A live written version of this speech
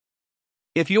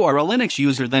If you are a Linux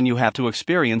user, then you have to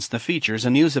experience the features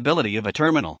and usability of a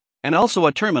terminal, and also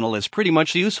a terminal is pretty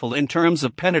much useful in terms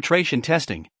of penetration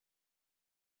testing.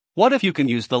 What if you can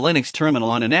use the Linux terminal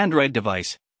on an Android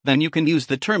device? Then you can use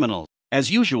the terminal.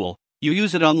 As usual, you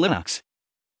use it on Linux.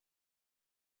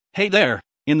 Hey there,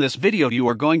 in this video you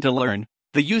are going to learn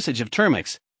the usage of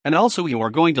Termix, and also you are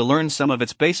going to learn some of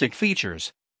its basic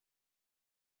features.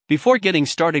 Before getting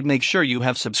started, make sure you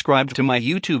have subscribed to my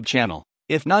YouTube channel.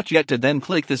 If not yet, then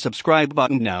click the subscribe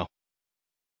button now.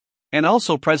 And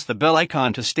also press the bell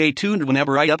icon to stay tuned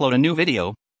whenever I upload a new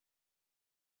video.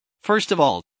 First of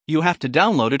all, you have to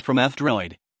download it from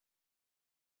F-Droid.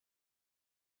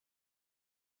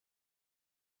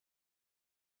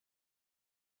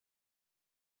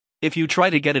 If you try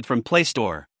to get it from Play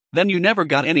Store, then you never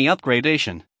got any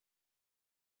upgradation.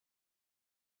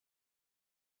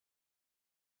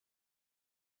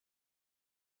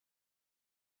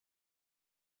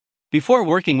 Before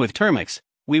working with Termix,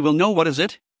 we will know what is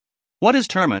it? What is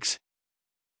Termix?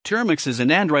 Termix is an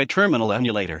Android terminal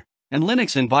emulator and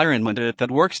Linux environment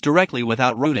that works directly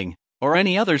without rooting or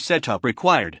any other setup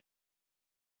required.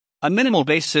 A minimal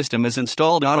base system is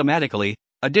installed automatically.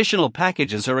 Additional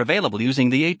packages are available using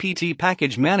the apt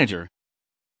package manager.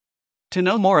 To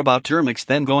know more about Termix,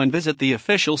 then go and visit the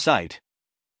official site.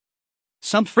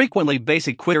 Some frequently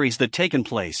basic queries that taken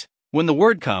place when the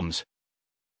word comes.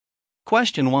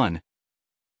 Question 1.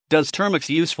 Does Termix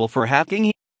useful for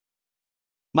hacking?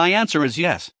 My answer is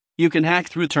yes, you can hack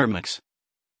through Termix.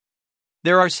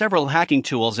 There are several hacking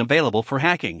tools available for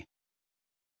hacking,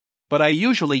 but I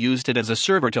usually used it as a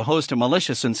server to host a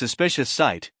malicious and suspicious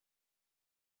site.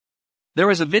 There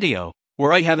is a video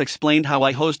where I have explained how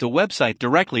I host a website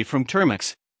directly from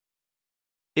Termix.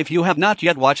 If you have not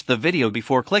yet watched the video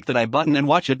before, click that I button and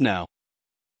watch it now.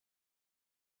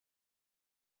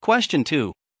 Question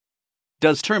 2.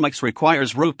 Does Termix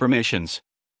requires root permissions?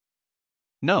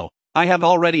 No, I have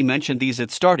already mentioned these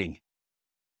at starting.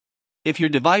 If your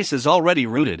device is already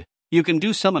rooted, you can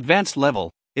do some advanced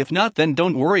level. If not, then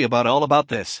don't worry about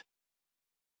this.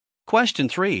 Question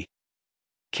 3.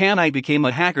 Can I become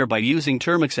a hacker by using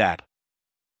Termix app?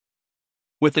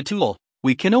 With the tool,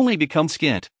 we can only become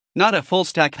skint, not a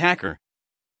full-stack hacker.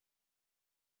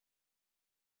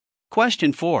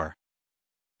 Question 4.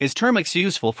 Is Termix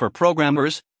useful for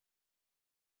programmers?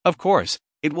 Of course,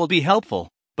 it will be helpful,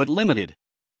 but limited.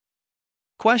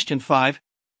 Question 5.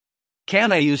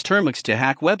 Can I use Termix to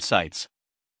hack websites?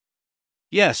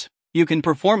 Yes, you can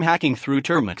perform hacking through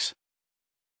Termix.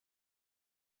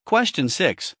 Question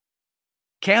 6.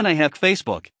 Can I hack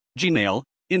Facebook, Gmail,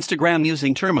 Instagram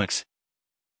using Termix?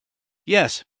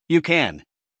 Yes, you can.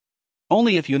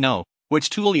 Only if you know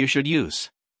which tool you should use.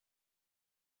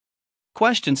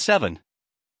 Question 7.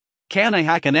 Can I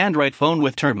hack an Android phone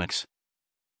with Termix?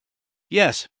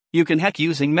 Yes, you can hack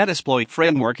using Metasploit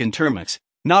framework in Termix.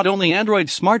 Not only Android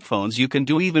smartphones, you can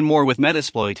do even more with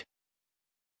Metasploit.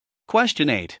 Question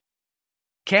 8.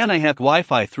 Can I hack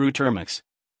Wi-Fi through Termix?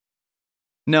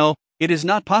 No, it is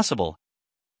not possible.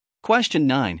 Question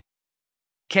 9.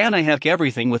 Can I hack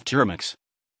everything with Termix?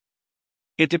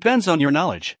 It depends on your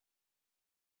knowledge.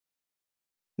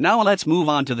 Now let's move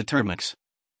on to the Termix.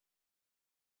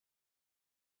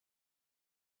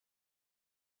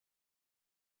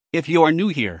 If you are new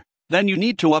here, then you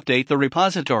need to update the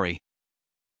repository.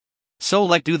 So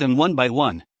let's do them one by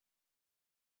one.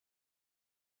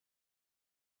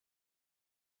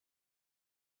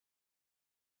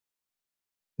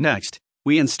 Next,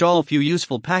 we install few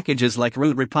useful packages like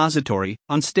root repository,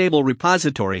 unstable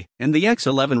repository, and the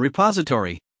X11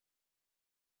 repository.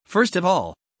 First of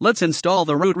all, let's install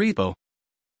the root repo.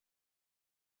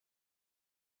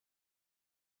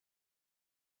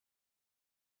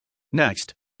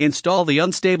 Next, install the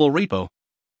unstable repo.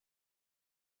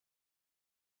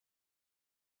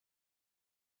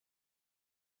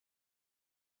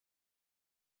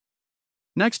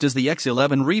 Next is the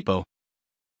X11 repo.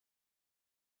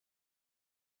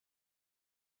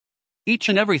 Each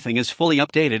and everything is fully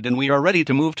updated and we are ready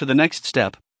to move to the next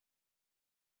step.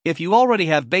 If you already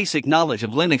have basic knowledge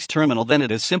of Linux terminal, then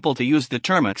it is simple to use the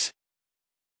Termix.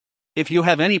 If you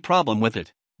have any problem with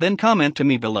it, then comment to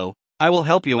me below, I will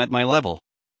help you at my level.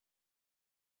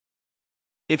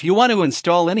 If you want to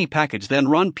install any package, then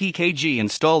run pkg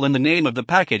install in the name of the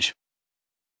package.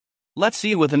 Let's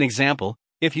see with an example.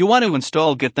 If you want to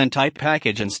install Git, then type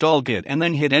package install Git and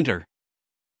then hit enter.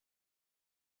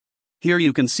 Here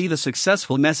you can see the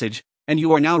successful message, and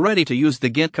you are now ready to use the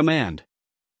Git command.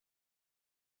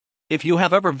 If you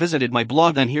have ever visited my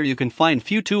blog, then here you can find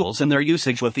few tools and their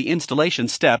usage with the installation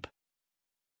step.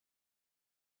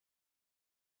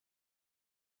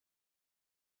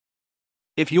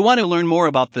 If you want to learn more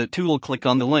about the tool, click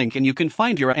on the link and you can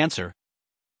find your answer.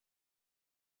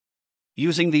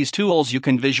 Using these tools, you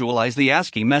can visualize the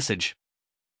ASCII message.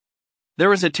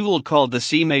 There is a tool called the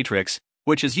C matrix,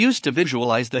 which is used to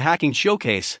visualize the hacking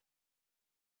showcase.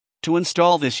 To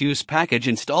install this use package,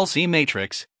 install C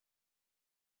matrix.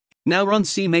 Now run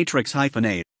C matrix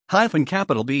 -A-B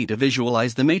to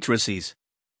visualize the matrices.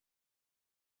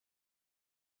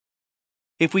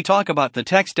 If we talk about the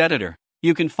text editor,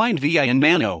 you can find VI and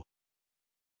Nano.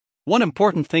 One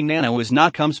important thing, Nano is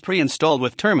not comes pre-installed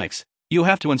with Termix. You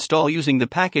have to install using the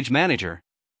package manager.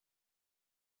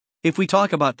 If we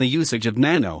talk about the usage of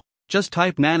Nano, just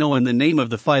type Nano in the name of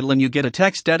the file and you get a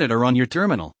text editor on your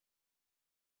terminal.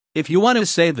 If you want to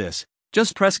save this,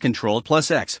 just press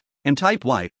Ctrl+X and type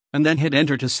Y, and then hit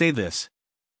enter to save this.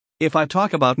 If I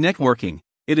talk about networking,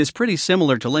 it is pretty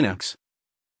similar to Linux.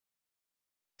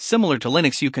 Similar to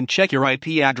Linux, you can check your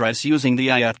IP address using the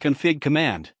ifconfig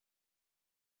command.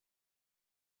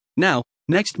 Now,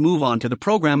 next move on to the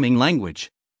programming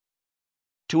language.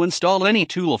 To install any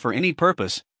tool for any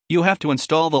purpose, you have to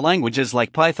install the languages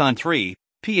like Python 3,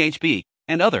 PHP,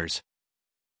 and others.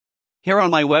 Here on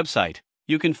my website,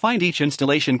 you can find each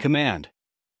installation command.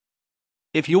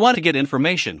 If you want to get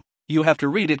information, you have to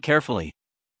read it carefully.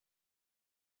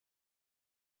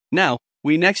 Now,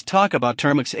 we next talk about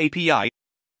Termix API.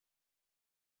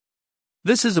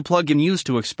 This is a plugin used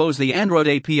to expose the Android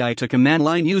API to command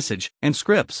line usage and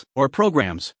scripts or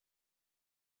programs.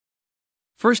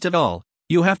 First of all,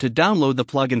 you have to download the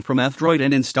plugin from F-Droid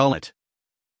and install it.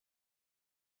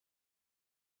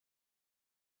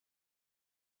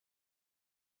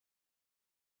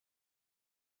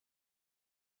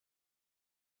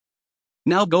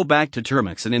 Now go back to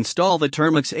Termix and install the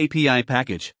Termix API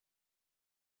package.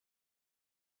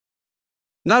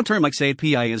 Now Termix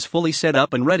API is fully set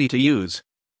up and ready to use.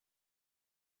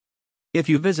 If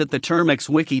you visit the Termix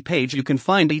wiki page, you can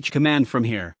find each command from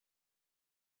here.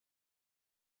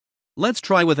 Let's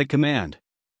try with a command.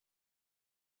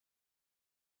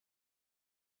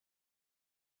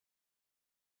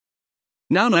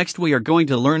 Now next we are going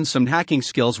to learn some hacking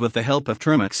skills with the help of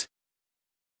Termix.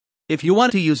 If you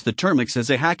want to use the Termix as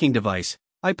a hacking device,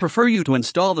 I prefer you to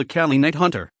install the Kali Night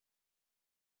Hunter.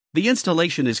 The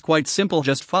installation is quite simple,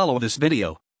 just follow this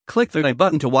video, click the I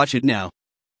button to watch it now.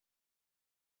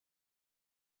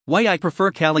 Why I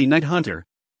prefer Kali Night Hunter?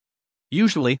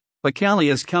 Usually, but Kali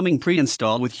is coming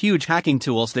pre-installed with huge hacking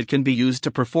tools that can be used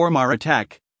to perform our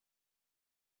attack.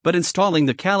 But installing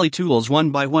the Kali tools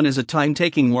one by one is a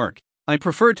time-taking work. I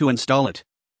prefer to install it.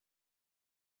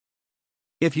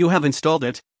 If you have installed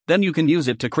it, then you can use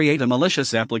it to create a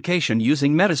malicious application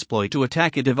using Metasploit to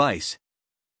attack a device.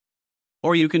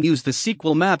 Or you can use the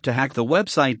SQL map to hack the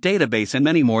website database and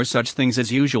many more such things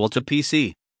as usual to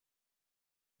PC.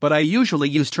 But I usually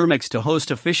use Termix to host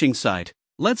a phishing site.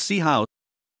 Let's see how.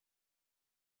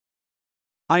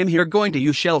 I am here going to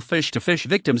use Shellfish to phish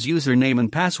victims' username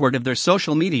and password of their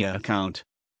social media account.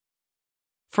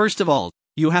 First of all,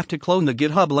 you have to clone the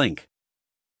GitHub link.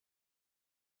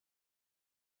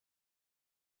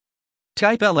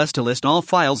 Type ls to list all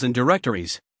files and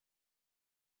directories.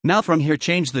 Now from here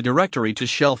change the directory to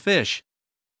Shellfish.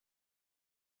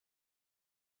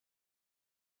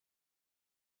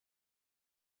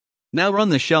 Now run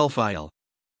the shell file.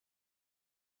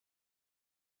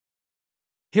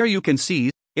 Here you can see,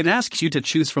 it asks you to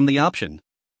choose from the option.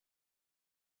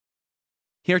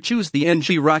 Here choose the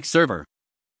ng-rock server.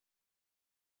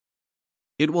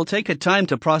 It will take a time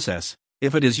to process,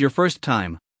 if it is your first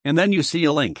time, and then you see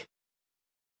a link.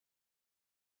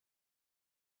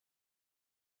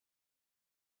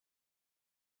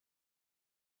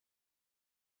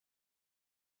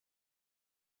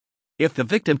 If the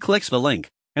victim clicks the link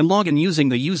and log in using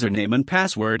the username and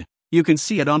password, you can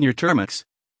see it on your Termix.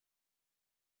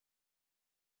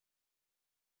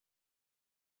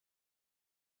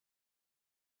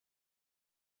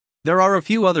 There are a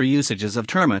few other usages of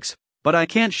Termix, but I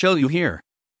can't show you here.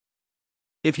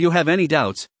 If you have any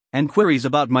doubts and queries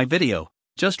about my video,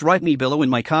 just write me below in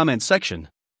my comment section.